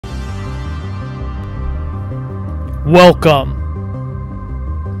Welcome.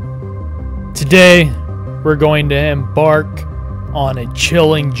 Today, we're going to embark on a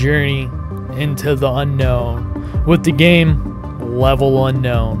chilling journey into the unknown with the game Level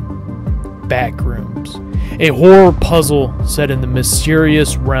Unknown Backrooms, a horror puzzle set in the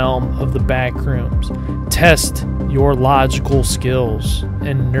mysterious realm of the Backrooms. Test your logical skills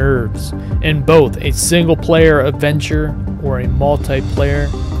and nerves in both a single-player adventure or a multiplayer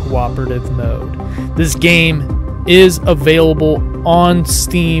cooperative mode. This game is available on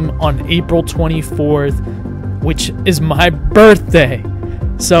Steam on April 24th, which is my birthday.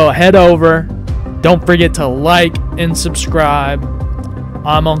 So head over. Don't forget to like and subscribe.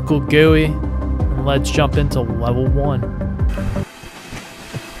 I'm Uncle Gooey, and let's jump into level 1.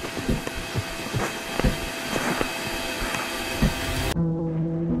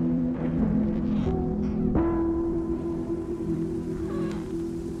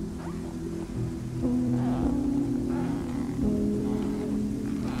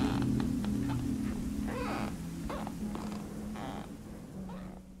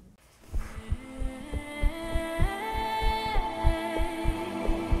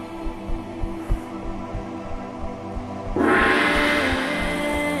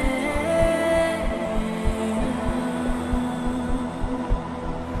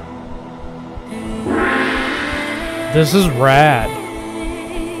 This is rad.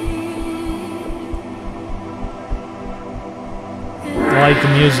 I like the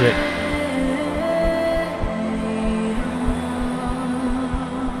music.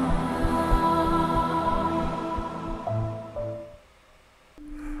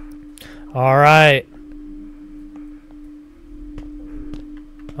 All right.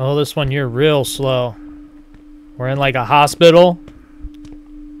 Oh, this one you're real slow. We're in like a hospital.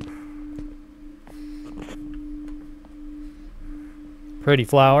 Pretty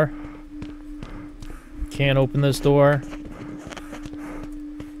flower. Can't open this door.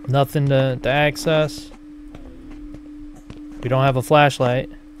 Nothing to access. We don't have a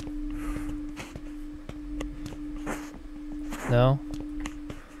flashlight. No.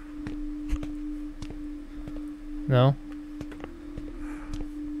 No.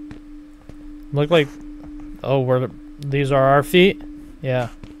 Look like... Oh, these are our feet? Yeah.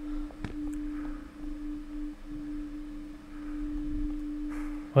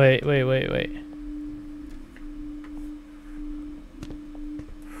 Wait.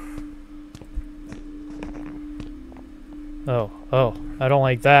 Oh, I don't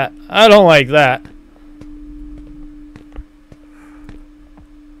like that. I don't like that.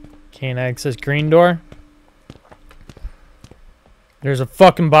 Can't access green door. There's a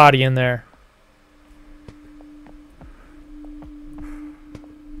fucking body in there.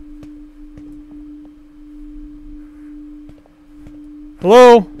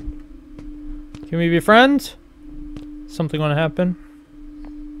 Hello? Can we be friends? Something gonna happen?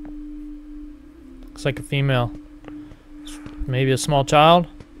 Looks like a female. Maybe a small child?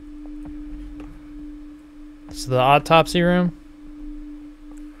 It's the autopsy room.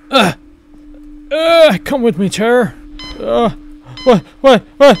 Come with me, chair. What?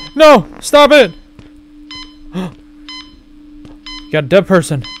 No! Stop it! You got a dead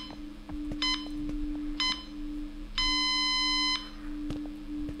person.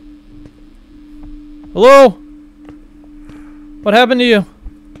 Hello? What happened to you?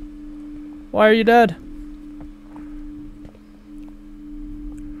 Why are you dead?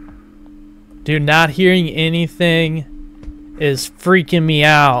 Dude, not hearing anything is freaking me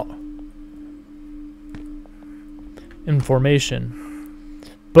out. Information.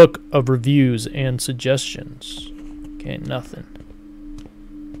 Book of reviews and suggestions. Okay, nothing.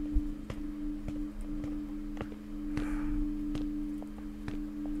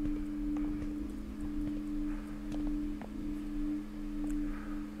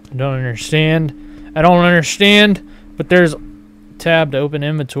 I don't understand, but there's a tab to open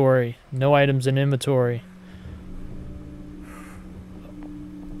inventory. No items in inventory.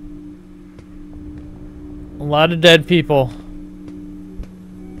 A lot of dead people.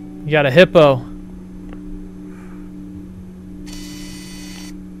 You got a hippo.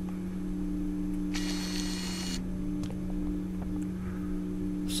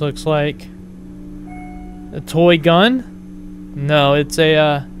 This looks like a toy gun. No, it's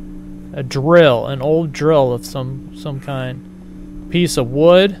a drill, an old drill of some kind. Piece of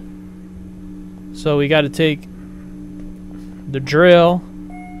wood. So we got to take the drill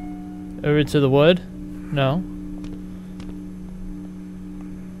over to the wood. No.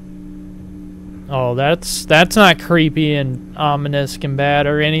 Oh, that's not creepy and ominous and bad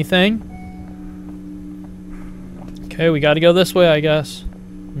or anything. Okay, we got to go this way, I guess.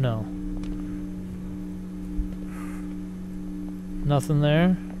 No. Nothing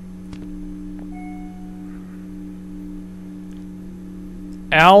there.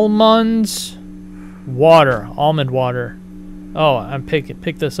 Almonds water. Almond water. Oh, I'm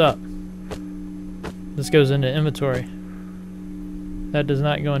pick this up. This goes into inventory. That does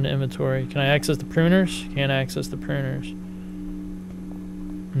not go into inventory. Can I access the pruners? Can't access the pruners.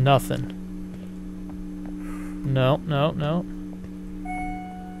 Nothing. No, no, no.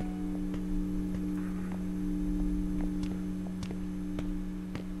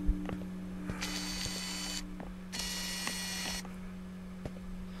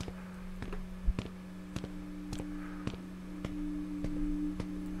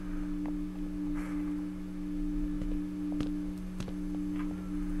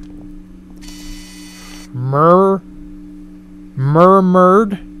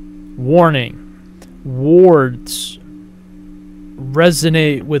 Murmured warning. Wards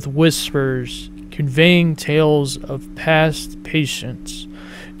resonate with whispers, conveying tales of past patients.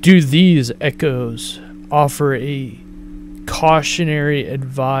 Do these echoes offer a cautionary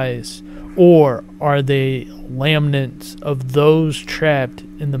advice, or are they laments of those trapped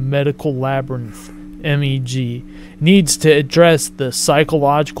in the medical labyrinth? MEG needs to address the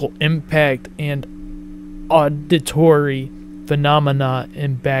psychological impact and auditory phenomena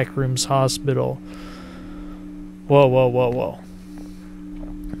in Backrooms Hospital. Whoa, whoa, whoa, whoa.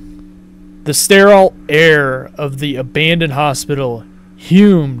 The sterile air of the abandoned hospital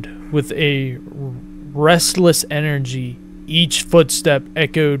hummed with a restless energy. Each footstep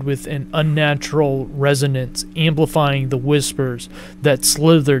echoed with an unnatural resonance, amplifying the whispers that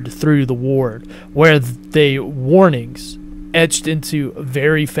slithered through the ward, where they warnings etched into the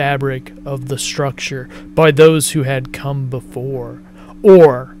very fabric of the structure by those who had come before,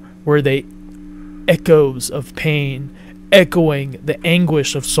 or were they echoes of pain, echoing the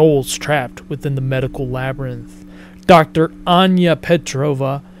anguish of souls trapped within the medical labyrinth. Dr. Anya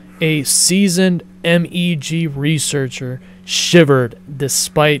Petrova, a seasoned MEG researcher, shivered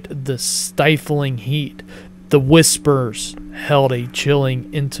despite the stifling heat. The whispers held a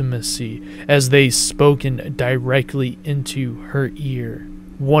chilling intimacy as they spoken directly into her ear.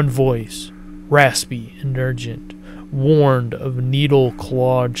 One voice, raspy and urgent, warned of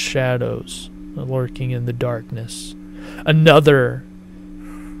needle-clawed shadows lurking in the darkness. Another,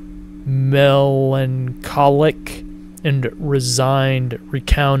 melancholic and resigned,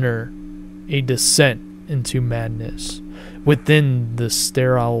 recounter a descent into madness within the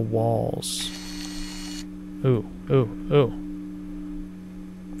sterile walls. Ooh, ooh, ooh.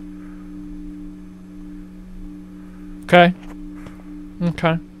 Okay.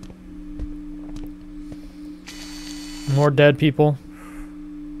 Okay. More dead people.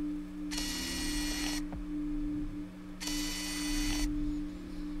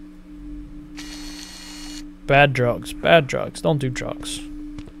 Bad drugs. Bad drugs. Don't do drugs.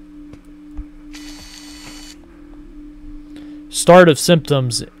 Start of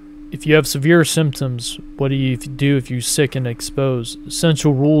symptoms. If you have severe symptoms, what do you do if you're sick and exposed?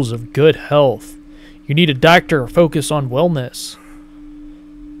 Essential rules of good health. You need a doctor. Focus on wellness.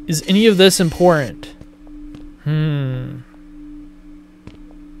 Is any of this important? No.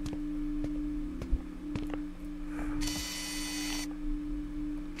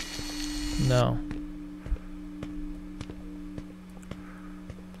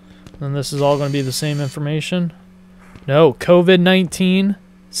 Then this is all going to be the same information? No. COVID-19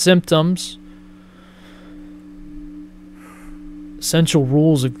 symptoms. Essential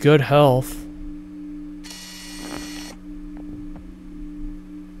rules of good health.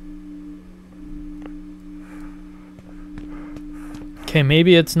 Okay,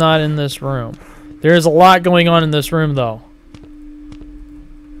 maybe it's not in this room. There's a lot going on in this room, though.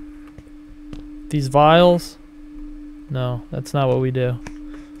 These vials? No, that's not what we do.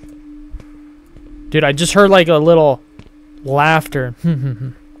 Dude, I just heard like a little laughter.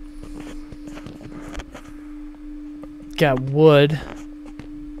 Got wood.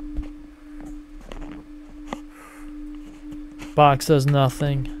 Box does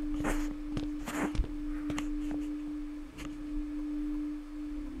nothing.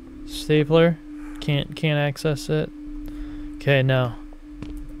 Stapler? Can't access it. Okay, no.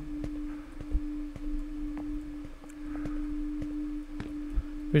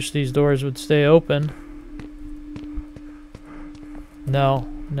 Wish these doors would stay open. No,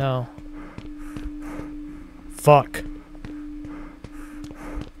 no. Fuck.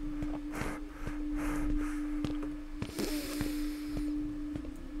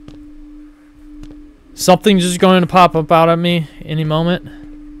 Something's just going to pop up out at me any moment.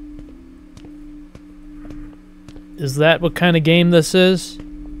 Is that what kind of game this is?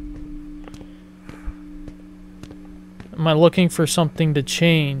 Am Am I looking for something to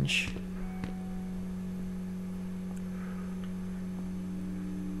change?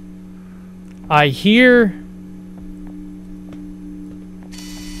 I hear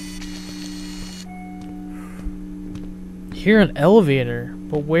an elevator,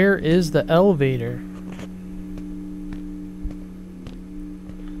 but where is the elevator?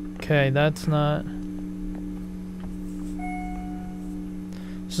 Okay, that's not.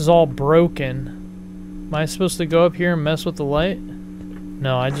 This is all broken. Am I supposed to go up here and mess with the light?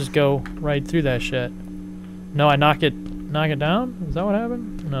 No, I just go right through that shit. No, I knock it down? Is that what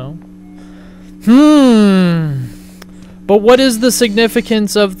happened? No. But what is the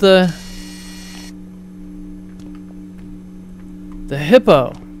significance of the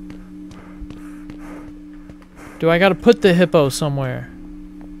hippo? Do I gotta put the hippo somewhere?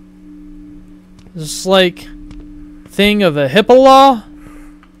 Is this like thing of a hippo law?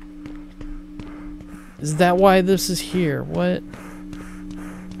 Is that why this is here? What?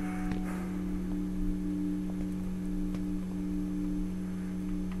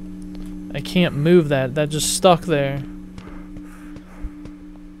 I can't move that. That just stuck there.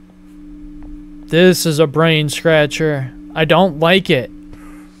 This is a brain scratcher. I don't like it.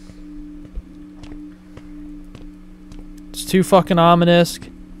 It's too fucking ominous.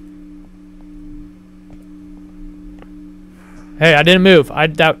 Hey, I didn't move. I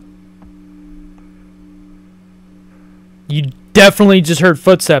doubt. You definitely just heard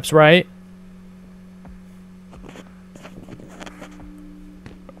footsteps, right?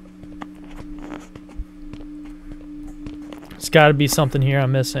 There's got to be something here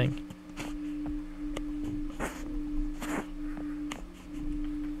I'm missing.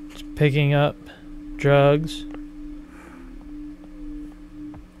 Just picking up drugs.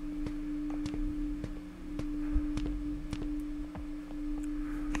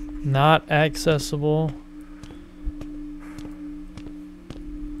 Not accessible.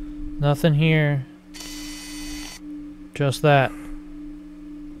 Nothing here. Just that.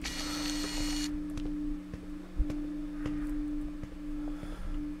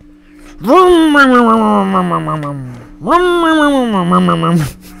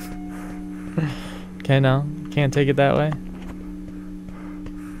 Okay, no. Can't take it that way.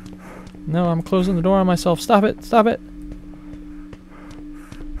 No, I'm closing the door on myself. Stop it. Stop it.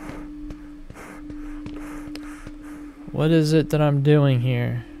 What is it that I'm doing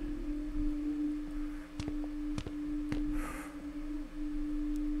here?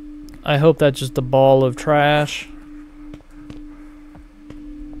 I hope that's just a ball of trash.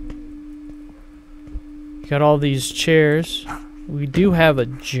 Got all these chairs. We do have a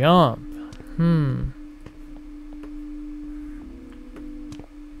jump. The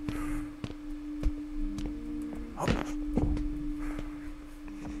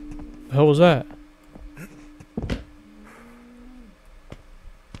hell was that?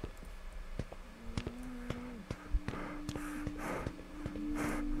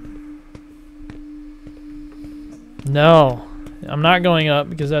 No, I'm not going up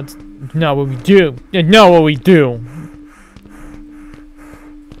because that's not what we do. Not what we do.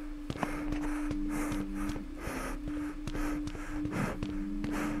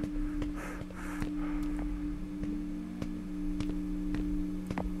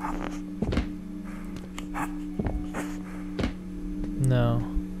 No.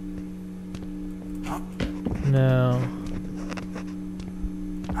 No.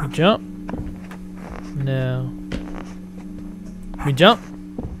 We jump? No. We jump?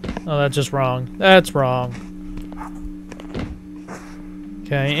 Oh, that's just wrong. That's wrong.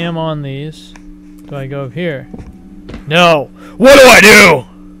 Okay, I am on these. Do I go up here? No! What do I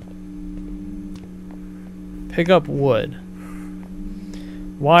do? Pick up wood.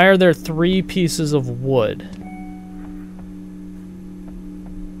 Why are there 3 pieces of wood?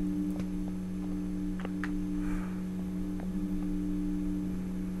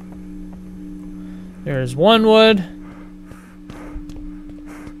 There's 1 wood.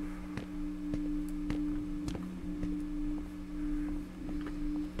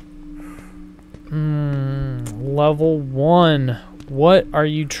 Level 1. What are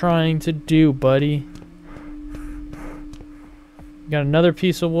you trying to do, buddy? Got another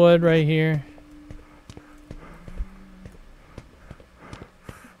piece of wood right here.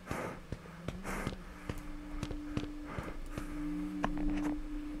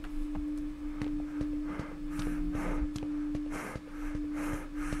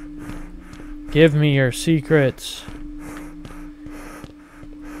 Give me your secrets.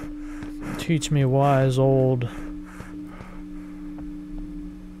 Teach me, wise old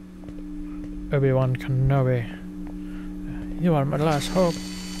Obi-Wan Kenobi. You are my last hope.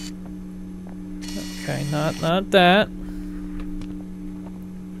 Okay, not that.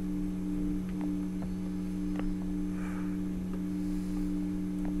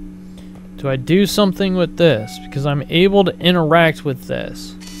 Do I do something with this? Because I'm able to interact with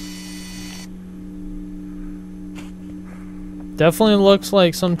this. Definitely looks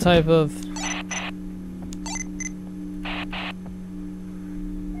like some type of...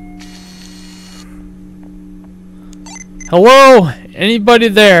 Hello? Anybody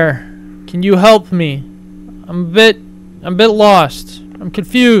there? Can you help me? I'm a bit lost. I'm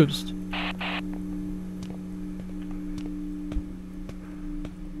confused.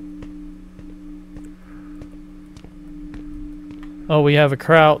 Oh, we have a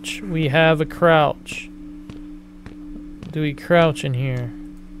crouch. We have a crouch. Do we crouch in here?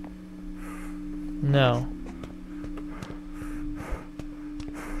 No.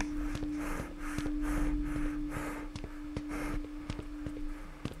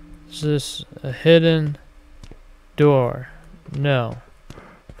 Is this a hidden door? No.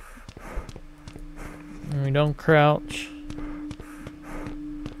 And we don't crouch.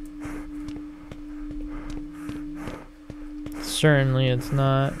 Certainly it's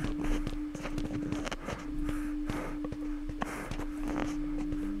not.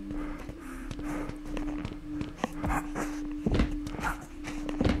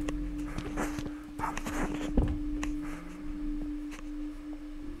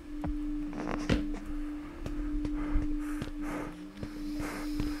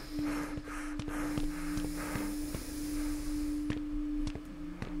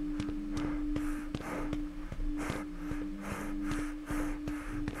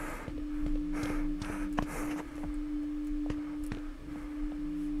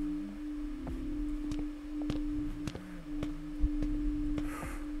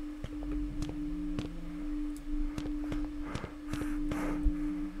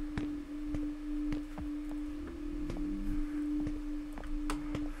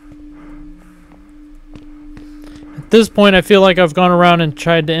 At this point, I feel like I've gone around and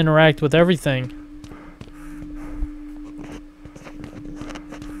tried to interact with everything.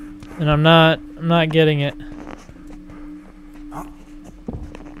 And I'm not getting it.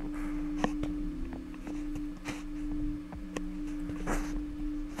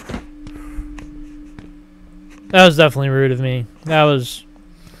 That was definitely rude of me. That was...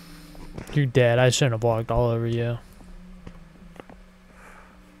 You're dead. I shouldn't have walked all over you.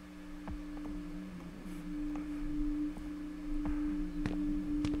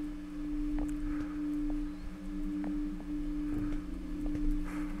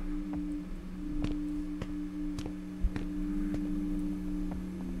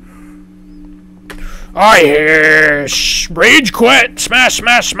 I hear rage quit. Smash,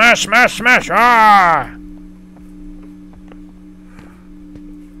 smash, smash, smash, smash. Ah!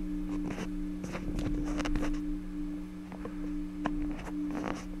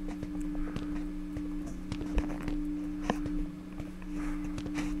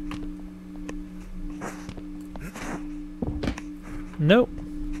 Nope.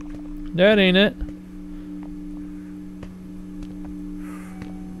 That ain't it.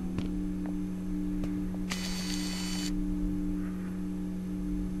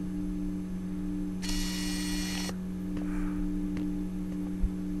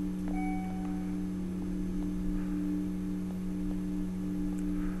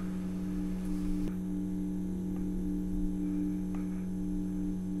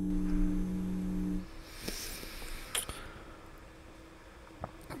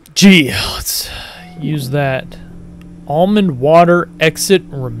 Gee, let's use that. Almond water exit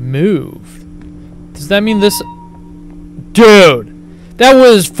removed. Does that mean this... Dude! That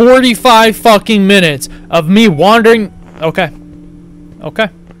was 45 fucking minutes of me wandering... Okay. Okay.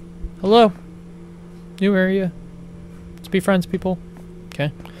 Hello. New area. Let's be friends, people.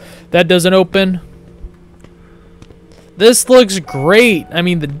 Okay. That doesn't open. This looks great. I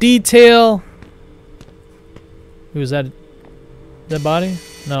mean, the detail... Who is that? That body?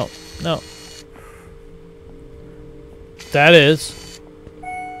 No, no. That is.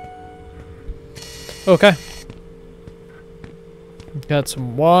 Okay. Got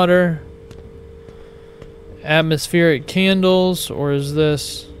some water. Atmospheric candles, or is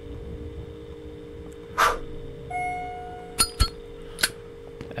this...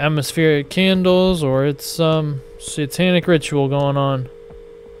 Atmospheric candles, or it's some satanic ritual going on.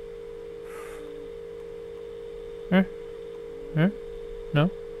 Huh? Huh? No?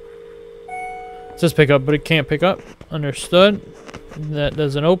 It says pick up, but it can't pick up. Understood. That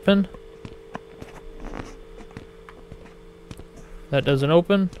doesn't open. That doesn't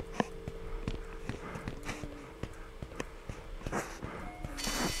open.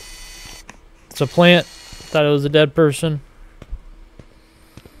 It's a plant. Thought it was a dead person.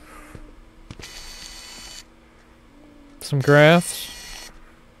 Some graphs.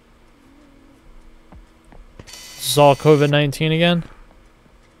 This is all COVID-19 again.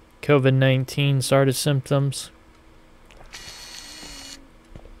 COVID-19 started symptoms.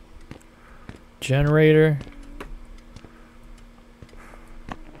 Generator.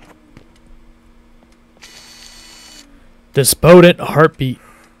 Dispotent heartbeat.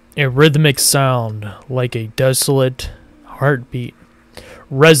 A rhythmic sound like a desolate heartbeat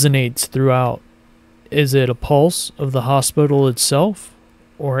resonates throughout. Is it a pulse of the hospital itself,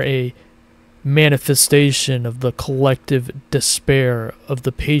 or a manifestation of the collective despair of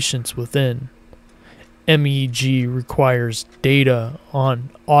the patients within? MEG requires data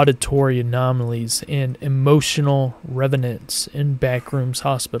on auditory anomalies and emotional revenants in Backrooms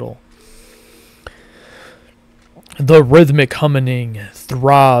Hospital. The rhythmic humming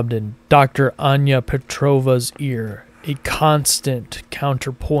throbbed in Dr. Anya Petrova's ear, a constant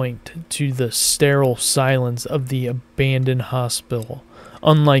counterpoint to the sterile silence of the abandoned hospital.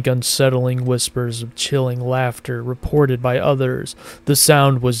 Unlike unsettling whispers of chilling laughter reported by others, the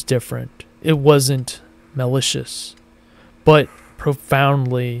sound was different. It wasn't malicious, but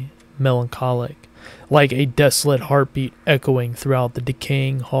profoundly melancholic, like a desolate heartbeat echoing throughout the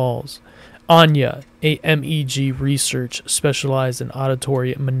decaying halls. Anya, a MEG research specialized in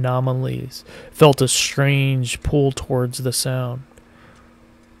auditory anomalies, felt a strange pull towards the sound.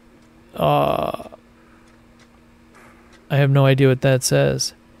 I have no idea what that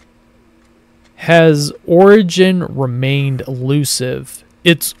says. Has origin remained elusive?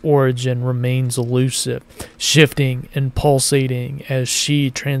 Its origin remains elusive, shifting and pulsating as she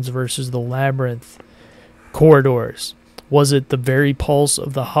traverses the labyrinth corridors. Was it the very pulse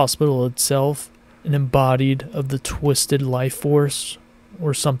of the hospital itself, an embodied of the twisted life force,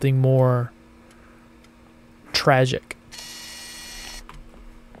 or something more tragic?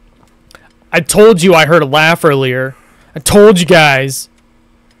 I told you I heard a laugh earlier. I told you guys.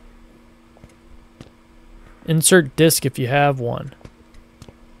 Insert disc if you have one.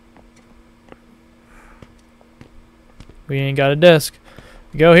 We ain't got a disc.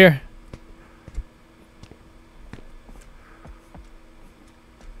 Go here.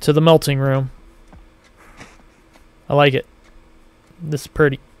 To the melting room. I like it. This is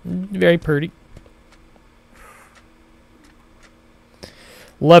pretty. Very pretty.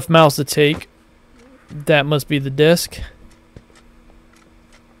 Left mouse to take. That must be the disc.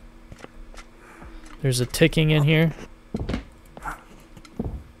 There's a ticking in here.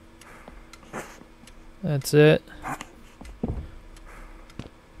 That's it.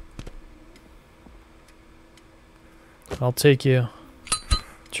 I'll take you.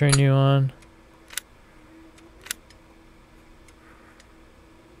 Turn you on.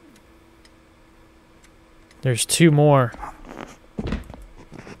 There's two more.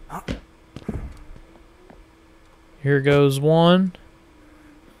 Here goes one.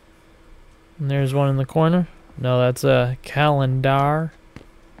 And there's one in the corner. No, that's a calendar.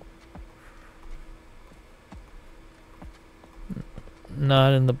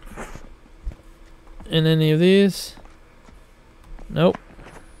 Not in any of these. Nope.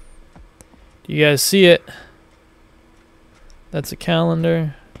 Do you guys see it? That's a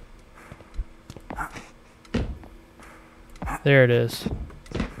calendar. There it is.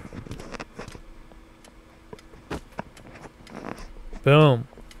 Boom.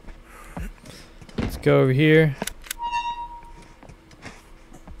 Let's go over here.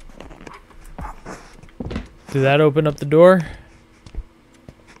 Did that open up the door?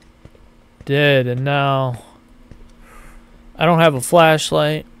 Did, and now I don't have a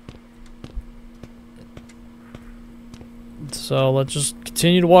flashlight. So let's just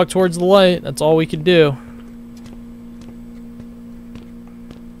continue to walk towards the light. That's all we can do.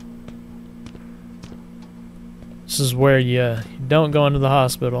 This is where you don't go into the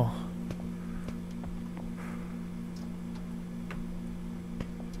hospital.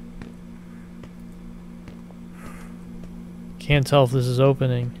 Can't tell if this is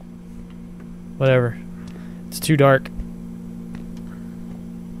opening. Whatever. It's too dark.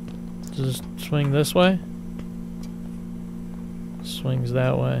 Just swing this way. Swings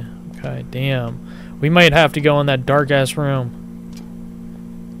that way. Okay, damn. We might have to go in that dark ass room.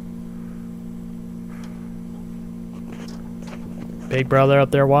 Big brother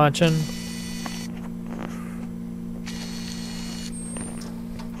up there watching.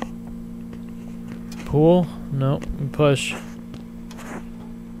 Pool? Nope. Push.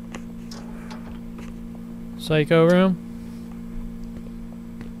 Psycho room.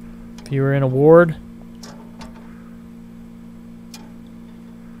 If you were in a ward.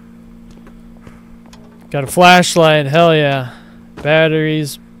 Got a flashlight. Hell yeah.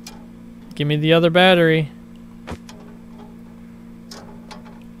 Batteries. Give me the other battery.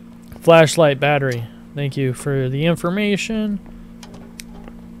 Flashlight, battery. Thank you for the information.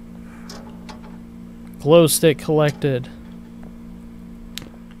 Glow stick collected.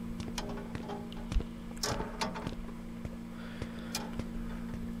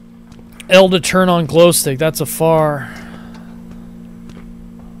 L to turn on glow stick. That's a far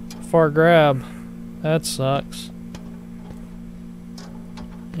grab. That sucks.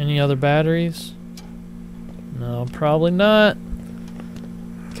 Any other batteries? No, probably not.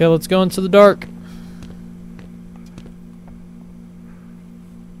 Okay, let's go into the dark.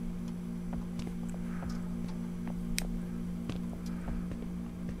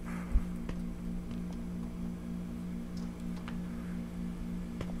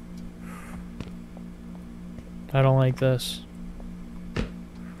 I don't like this.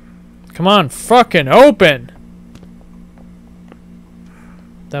 Come on, fucking open!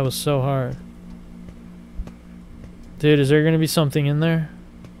 That was so hard. Dude, is there gonna be something in there?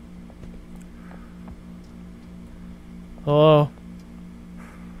 Hello?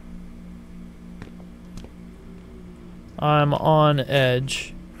 I'm on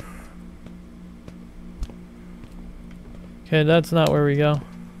edge. Okay, that's not where we go.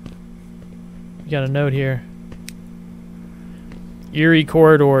 We got a note here. Eerie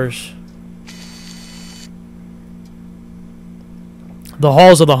corridors. The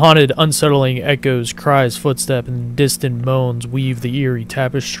halls of the haunted, unsettling echoes, cries, footsteps, and distant moans weave the eerie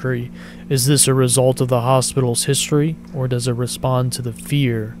tapestry. Is this a result of the hospital's history, or does it respond to the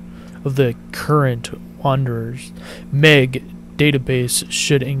fear of the current wanderers? MEG database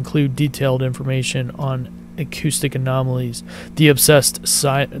should include detailed information on acoustic anomalies. The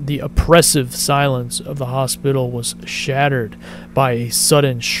oppressive silence of the hospital was shattered by a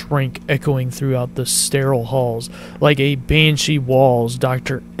sudden shriek echoing throughout the sterile halls. Like a banshee walls,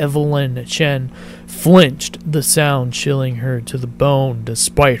 Dr. Evelyn Chen flinched, the sound chilling her to the bone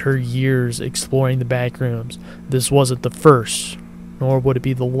despite her years exploring the backrooms. This wasn't the first, nor would it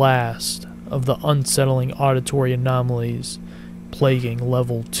be the last, of the unsettling auditory anomalies plaguing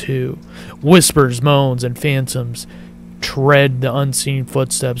level 2. Whispers, moans, and phantoms tread the unseen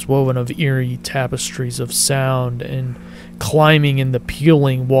footsteps woven of eerie tapestries of sound and climbing in the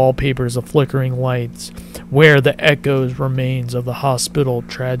peeling wallpapers of flickering lights, where the echoes remains of the hospital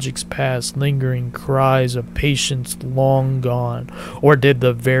tragic's past, lingering cries of patients long gone, or did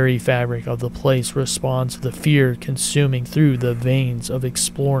the very fabric of the place respond to the fear consuming through the veins of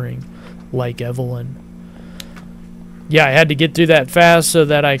exploring like Evelyn? Yeah, I had to get through that fast so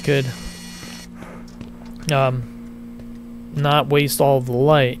that I could not waste all of the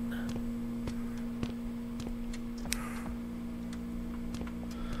light.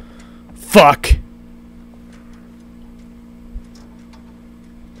 Fuck!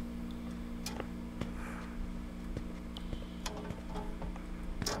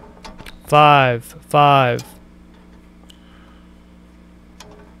 Five.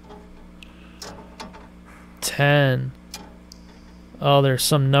 10. Oh, there's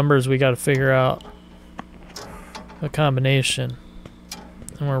some numbers we gotta figure out. A combination.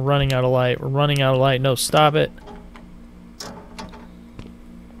 And we're running out of light. We're running out of light. No, stop it.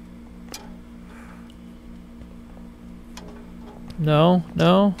 No.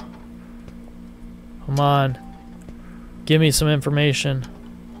 Come on. Give me some information.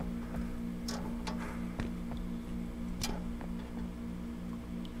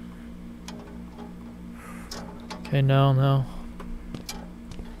 Okay, no.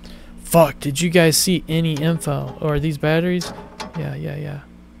 Fuck, did you guys see any info? Or are these batteries? Yeah.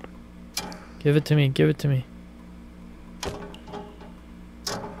 Give it to me.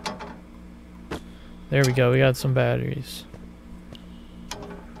 There we go, we got some batteries.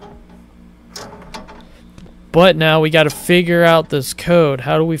 But now we gotta figure out this code.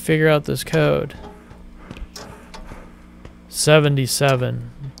 How do we figure out this code?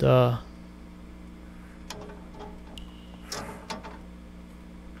 77. Duh.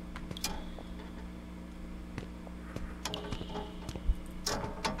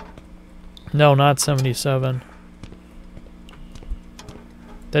 No, not 77.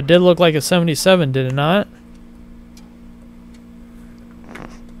 That did look like a 77, did it not?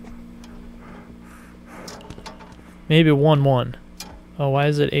 Maybe 1-1. Oh, why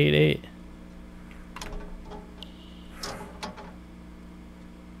is it 8-8?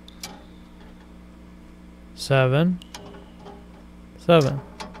 Seven.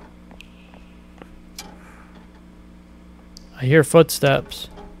 I hear footsteps.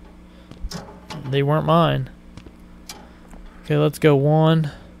 They weren't mine. Okay, let's go 1.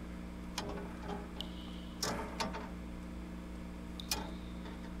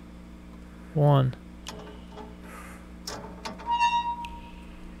 1.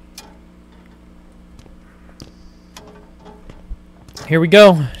 Here we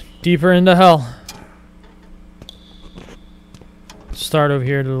go. Deeper into hell. Start over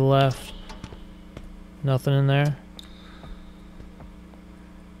here to the left. Nothing in there.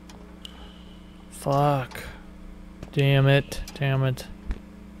 Fuck. Damn it. Damn it.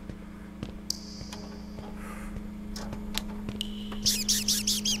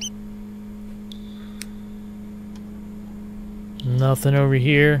 Nothing over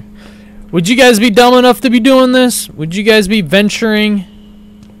here. Would you guys be dumb enough to be doing this? Would you guys be venturing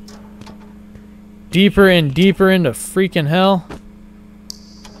deeper and deeper into freaking hell?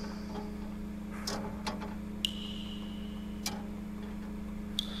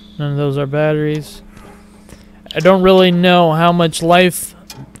 None of those are batteries. I don't really know how much life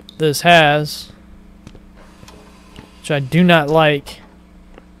this has, which I do not like.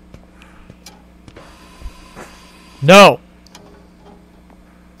 No!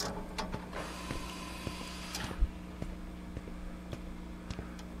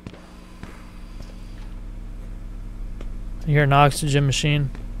 You hear an oxygen machine?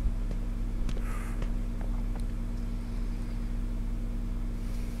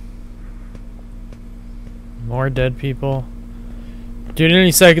 More dead people. Dude, in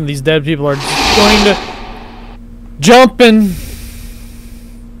any second, these dead people are just going to jump and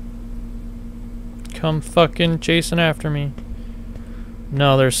come fucking chasing after me.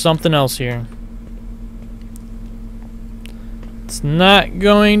 No, there's something else here. It's not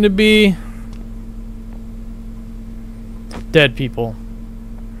going to be dead people.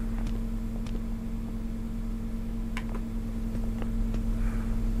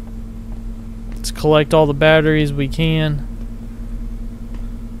 Let's collect all the batteries we can.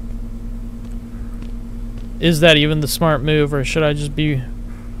 Is that even the smart move, or should I just be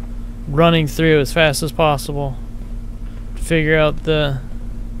running through as fast as possible to figure out the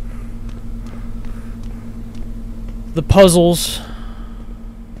puzzles?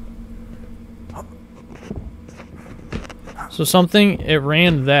 So something, it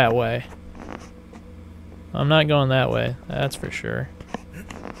ran that way. I'm not going that way, that's for sure.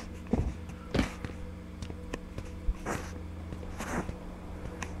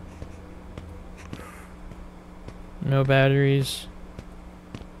 No batteries.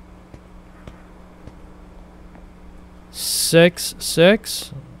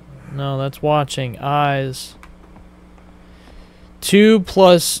 6? No, that's watching. Eyes. 2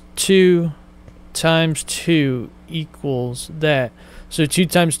 plus 2 times 2 equals that. So 2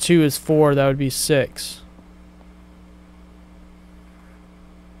 times 2 is 4. That would be 6.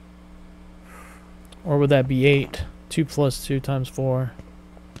 Or would that be 8? 2 plus 2 times 4.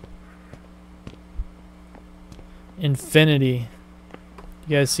 Infinity.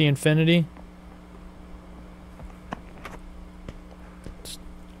 You guys see infinity? Let's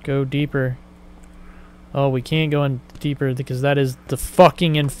go deeper. Oh, we can't go in deeper because that is the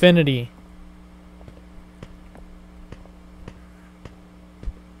fucking infinity.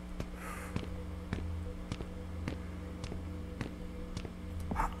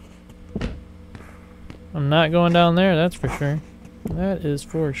 I'm not going down there, that's for sure. That is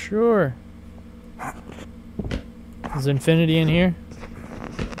for sure. Is infinity in here?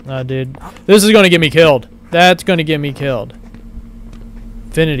 Nah, dude. This is gonna get me killed. That's gonna get me killed.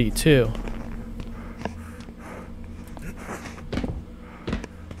 Infinity, too.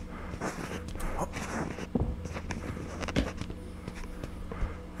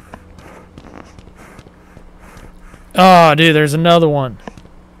 Oh, dude, there's another one.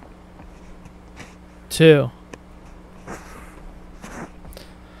 2.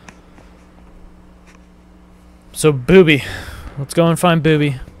 So, Booby. Let's go and find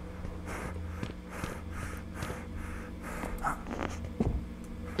Booby.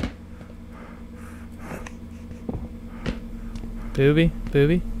 Booby?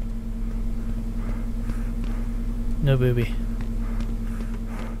 Booby? No Booby.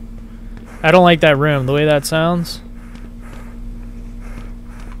 I don't like that room, the way that sounds.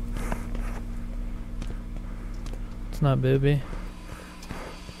 It's not Booby.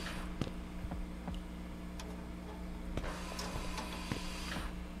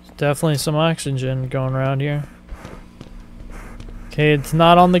 Definitely some oxygen going around here. Okay, it's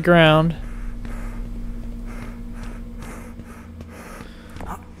not on the ground.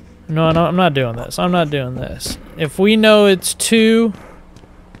 No, I'm not doing this. I'm not doing this. If we know it's 2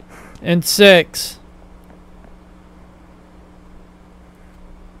 and 6.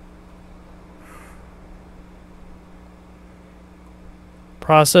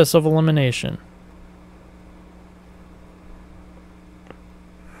 Process of elimination.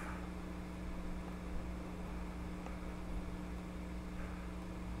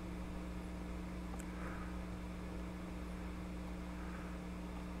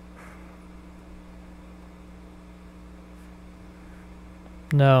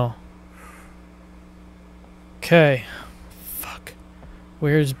 No. Okay. Fuck.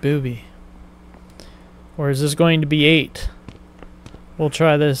 Where's Booby? Or is this going to be 8? We'll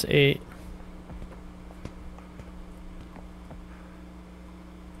try this 8.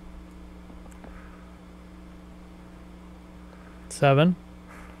 Seven.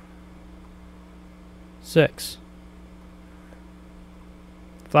 6.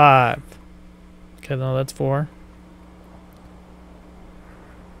 5. Okay, no, that's 4.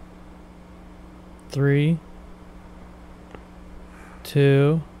 3.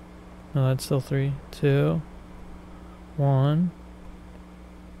 2. No, that's still 3. 2. 1.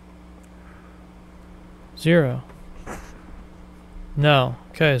 0. No.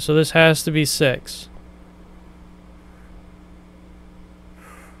 Okay, so this has to be 6.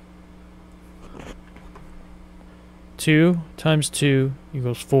 Two times 2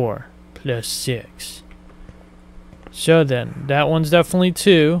 equals 4 plus 6. So then, that one's definitely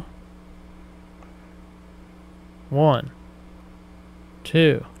 2. 1.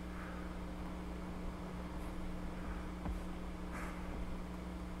 2.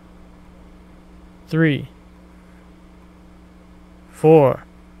 3. 4.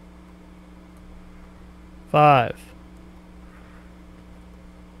 5.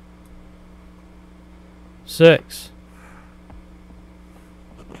 6.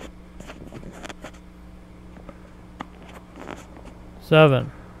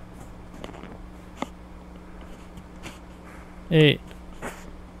 7. 8.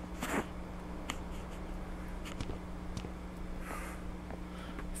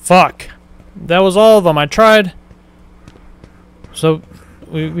 'Fuck. That was all of them. I tried. So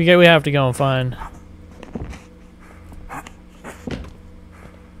we have to go and find.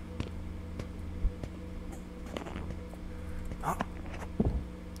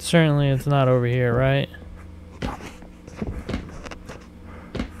 Certainly it's not over here, right?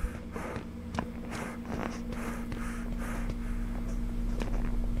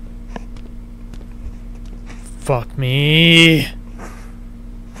 Fuck me.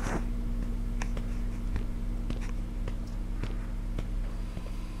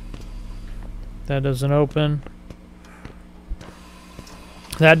 That doesn't open.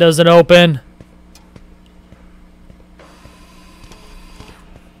 That doesn't open.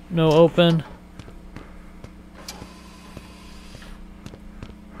 No open.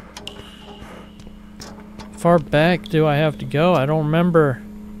 Far back do I have to go? I don't remember.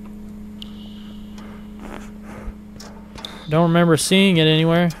 Don't remember seeing it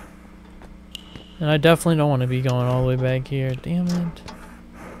anywhere. And I definitely don't want to be going all the way back here. Damn it.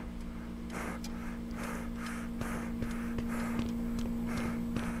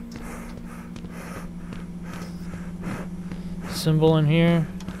 Symbol in here.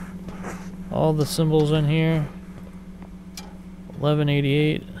 All the symbols in here.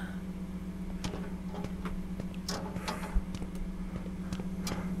 1188.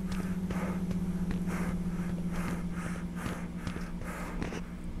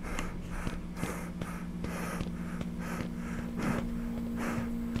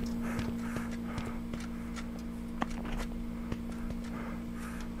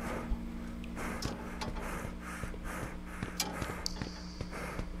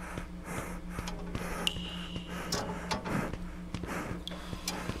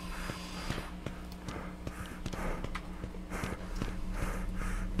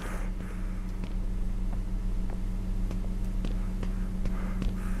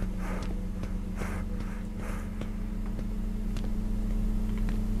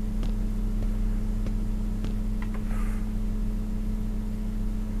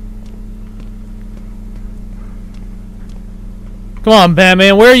 Come on,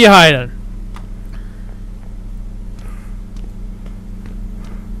 Batman, where are you hiding?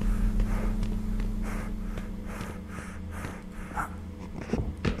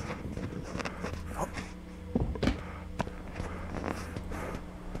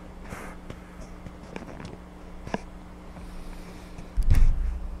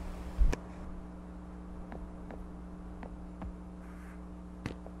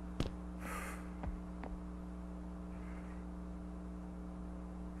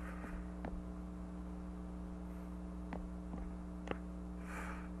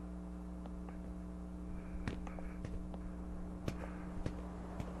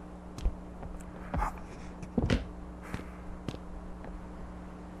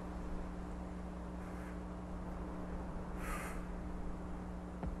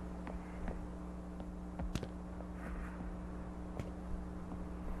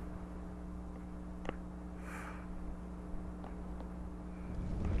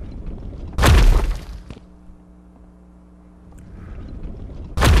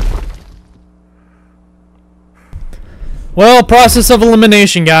 Well, process of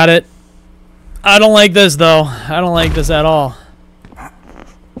elimination, got it. I don't like this though. I don't like this at all.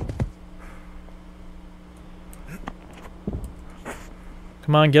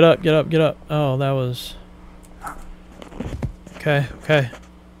 Come on, get up, get up, get up. Oh, that was... Okay, okay.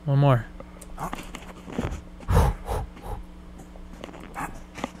 One more.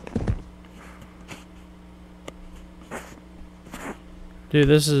 Dude,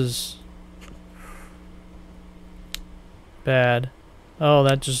 this is... bad. Oh,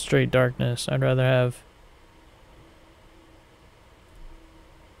 that's just straight darkness. I'd rather have...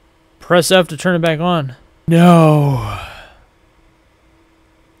 Press F to turn it back on. No.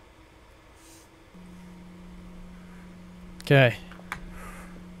 Okay.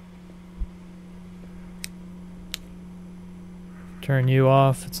 Turn you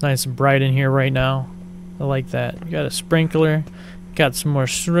off. It's nice and bright in here right now. I like that. You got a sprinkler. Got some more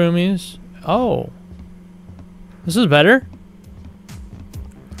shroomies. Oh. This is better.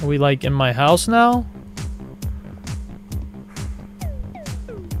 Are we like in my house now?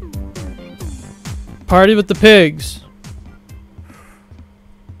 Party with the pigs.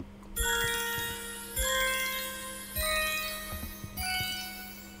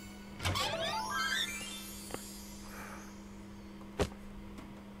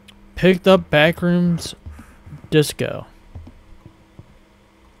 Picked up Backrooms Disco.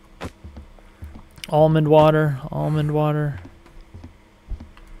 Almond water, almond water.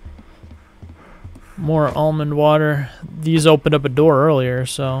 More almond water. These opened up a door earlier,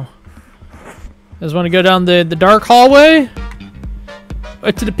 so... You guys want to go down the dark hallway?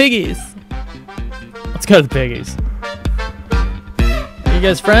 Or to the piggies? Let's go to the piggies. Are you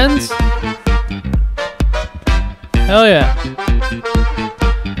guys friends? Hell yeah.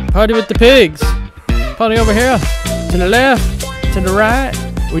 Party with the pigs. Party over here. To the left. To the right.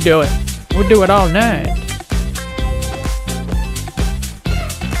 We do it. We do it all night.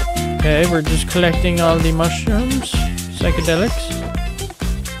 Okay, we're just collecting all the mushrooms. Psychedelics.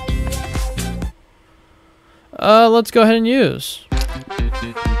 Let's go ahead and use.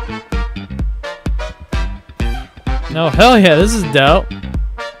 No, hell yeah, this is dope.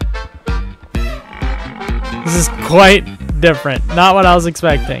 This is quite different. Not what I was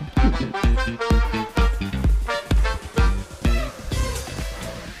expecting.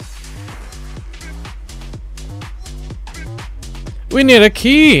 We need a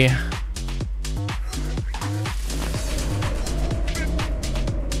key.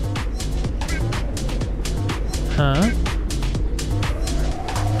 Huh?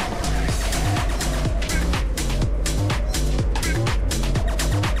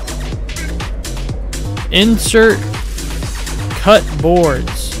 Insert cut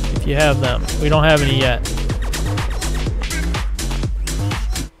boards if you have them. We don't have any yet.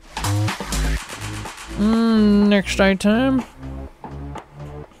 Next item.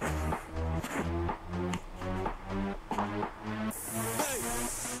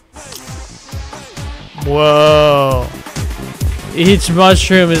 Whoa. Each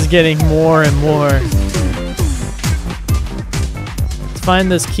mushroom is getting more and more. Let's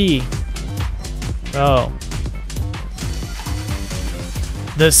find this key. Oh.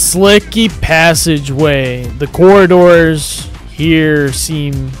 The slicky passageway. The corridors here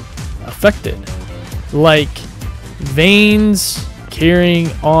seem affected. Like veins carrying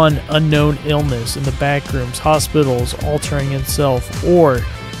on unknown illness in the backrooms, hospitals altering itself, or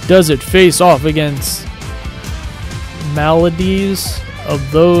does it face off against maladies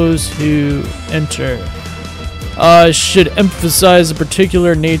of those who enter? Should emphasize the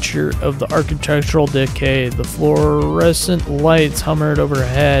particular nature of the architectural decay. The fluorescent lights hummered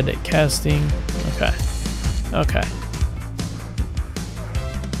overhead, casting... Okay. Okay.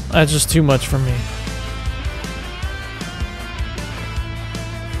 That's just too much for me.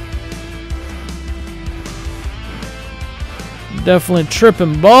 Definitely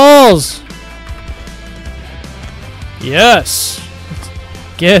tripping balls. Yes. Let's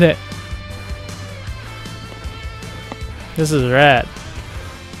get it. This is rad.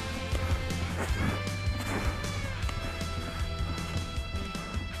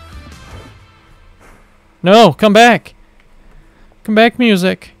 No, come back. Come back,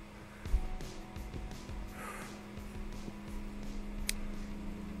 music.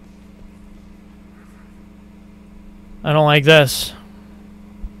 I don't like this.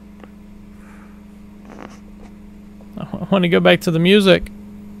 I want to go back to the music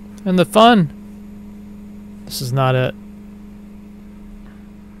and the fun. This is not it.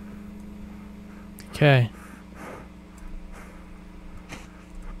 Okay.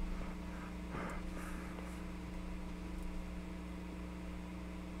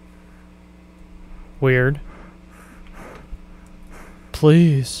 Weird.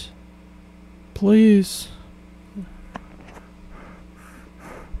 Please. Please.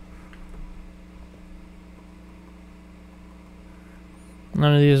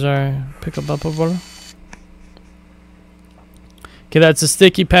 None of these are pickable. Okay, that's the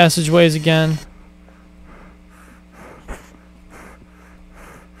sticky passageways again.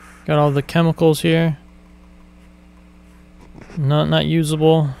 Got all the chemicals here. Not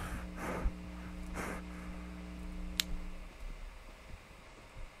usable.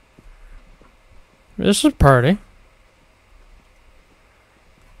 This is a party.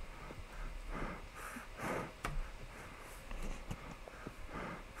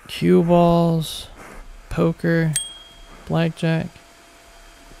 Cue balls, poker, blackjack.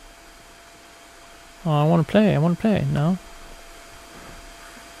 Oh, I want to play. I want to play. No.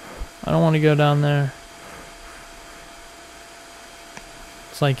 I don't want to go down there.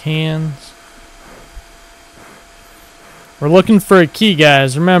 It's like hands. We're looking for a key,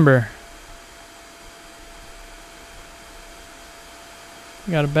 guys. Remember.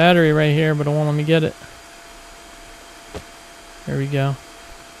 Got a battery right here, but it won't let me get it. There we go.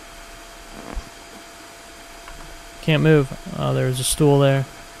 Can't move. Oh, there's a stool there.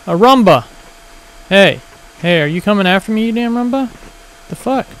 A Rumba! Hey. Hey, are you coming after me, you damn Rumba? The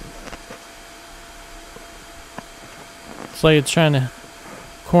fuck? It's like it's trying to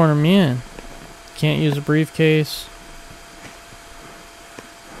corner me in. Can't use a briefcase.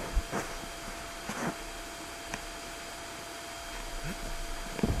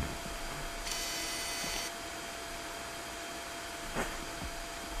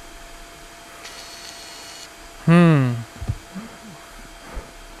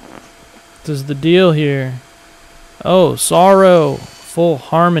 What is the deal here? Oh, sorrow. Full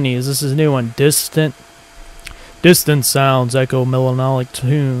harmonies. This is a new one. Distant sounds echo melancholic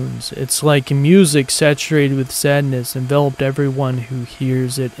tunes. It's like music saturated with sadness, enveloped everyone who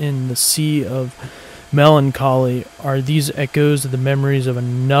hears it in the sea of melancholy. Are these echoes of the memories of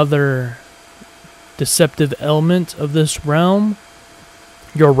another deceptive element of this realm?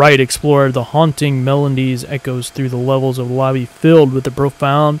 You're right, explorer. The haunting melodies echoes through the levels of lobby filled with a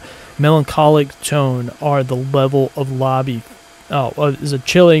profound melancholic tone. Are the level of lobby is a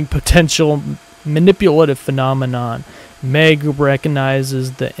chilling potential manipulative phenomenon. Meg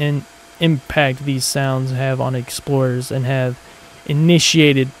recognizes the impact these sounds have on explorers and have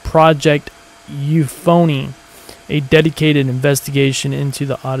initiated Project Euphony, a dedicated investigation into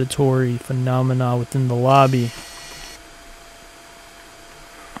the auditory phenomena within the lobby.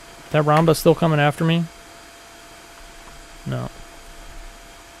 That Ramba still coming after me? No.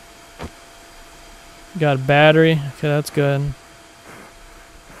 Got a battery. Okay, that's good.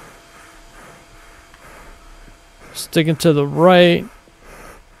 Sticking to the right.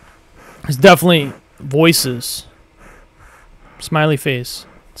 It's definitely voices. Smiley face.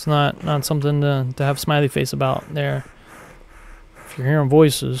 It's not something to have smiley face about there. If you're hearing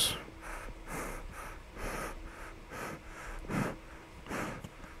voices.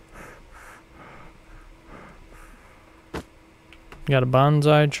 Got a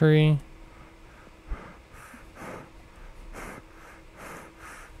bonsai tree.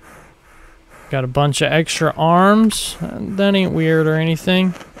 Got a bunch of extra arms. That ain't weird or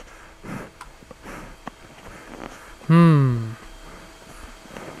anything.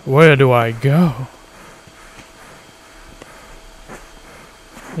 Where do I go?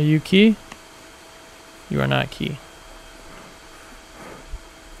 Are you key? You are not key.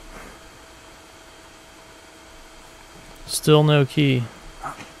 Still no key.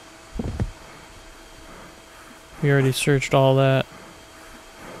 We already searched all that.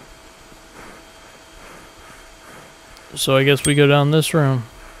 So I guess we go down this room.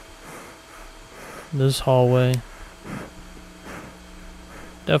 This hallway.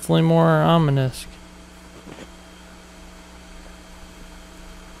 Definitely more ominous.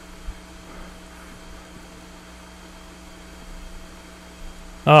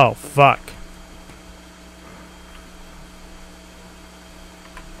 Oh, fuck.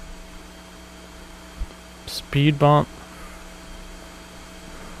 Speed bump.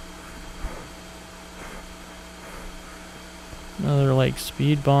 Another like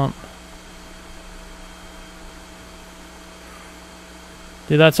speed bump.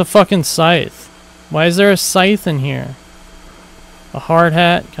 Dude, that's a fucking scythe. Why is there a scythe in here? A hard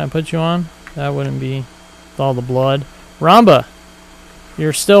hat? Can I put you on? That wouldn't be with all the blood. Ramba!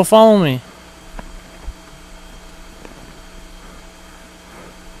 You're still following me.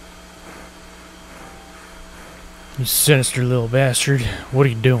 You sinister little bastard. What are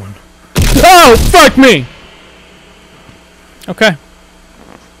you doing? Oh, fuck me! Okay.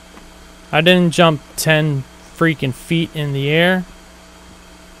 I didn't jump 10 freaking feet in the air.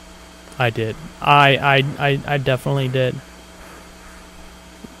 I did. I definitely did.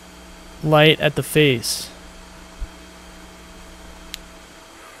 Light at the face.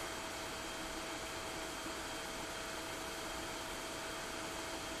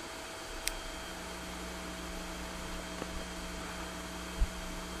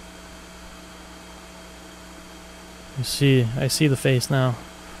 I see the face now.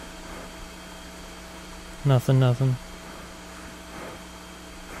 Nothing, nothing.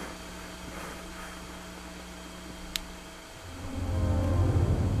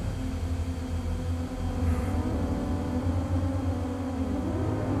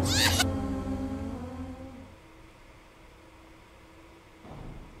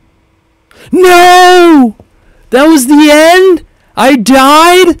 No! That was the end? I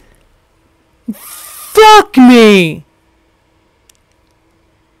died? Fuck me!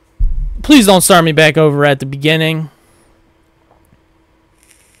 Please don't start me back over at the beginning.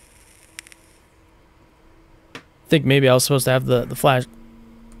 I think maybe I was supposed to have the flash.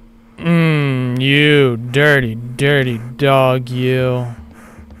 You dirty, dirty dog, you.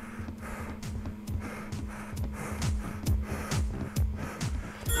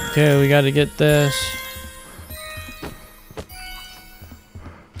 Okay, we gotta get this.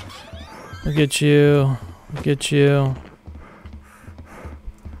 We'll get you. We'll get you.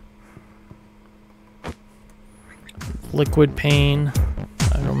 Liquid pain.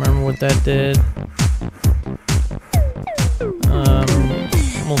 I don't remember what that did.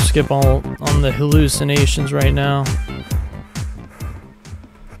 We'll skip all on the hallucinations right now.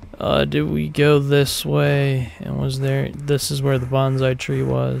 Did we go this way? And was there... This is where the bonsai tree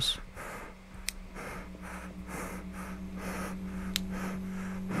was.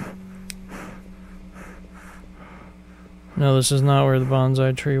 No, this is not where the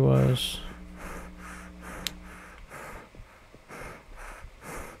bonsai tree was.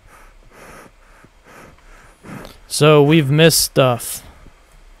 So we've missed stuff.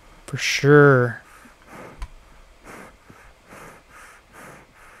 For sure.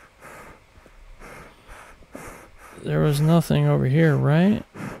 There was nothing over here, right?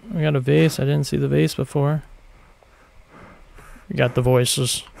 We got a vase. I didn't see the vase before. We got the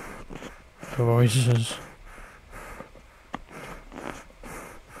voices. The voices.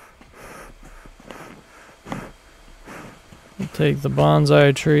 We'll take the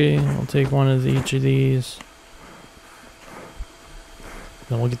bonsai tree. We'll take one of each of these.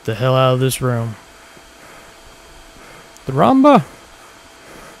 Then we'll get the hell out of this room. The Ramba.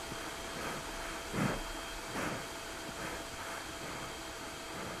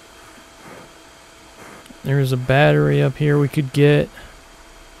 There's a battery up here we could get.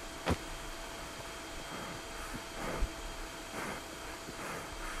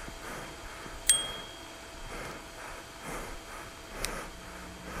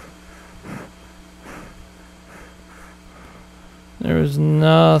 There was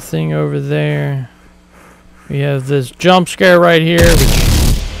nothing over there. We have this jump scare right here,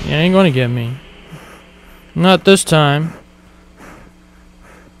 which you ain't gonna get me. Not this time.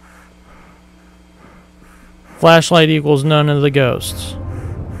 Flashlight equals none of the ghosts.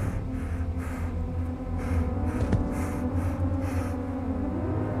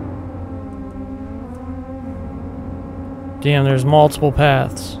 Damn, there's multiple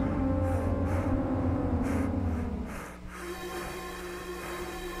paths.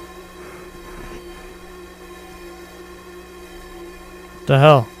 The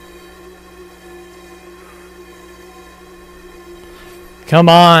hell? Come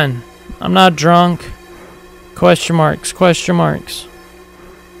on. I'm not drunk. Question marks, question marks.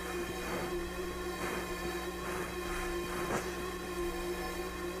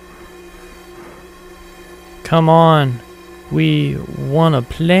 Come on. We want to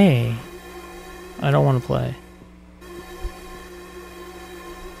play. I don't want to play.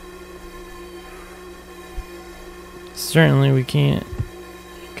 Certainly we can't.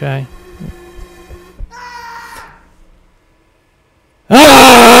 Okay.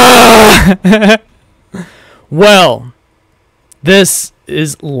 Ah! Well, this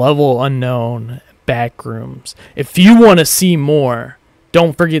is level unknown Backrooms. If you want to see more,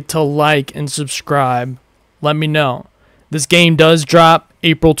 don't forget to like and subscribe. Let me know. This game does drop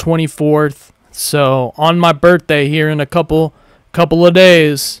April 24th. So on my birthday here in a couple of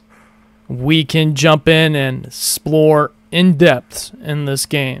days, we can jump in and explore in depth in this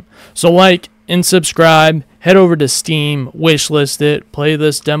game. So like and subscribe. Head over to Steam, wishlist it, play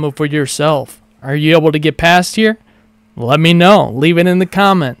this demo for yourself. Are you able to get past here? Let me know. Leave it in the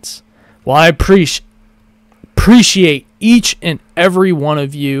comments. Well, I appreciate each and every one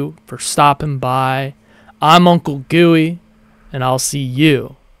of you for stopping by. I'm Uncle Gooey, and I'll see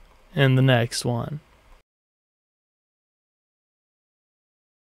you in the next one.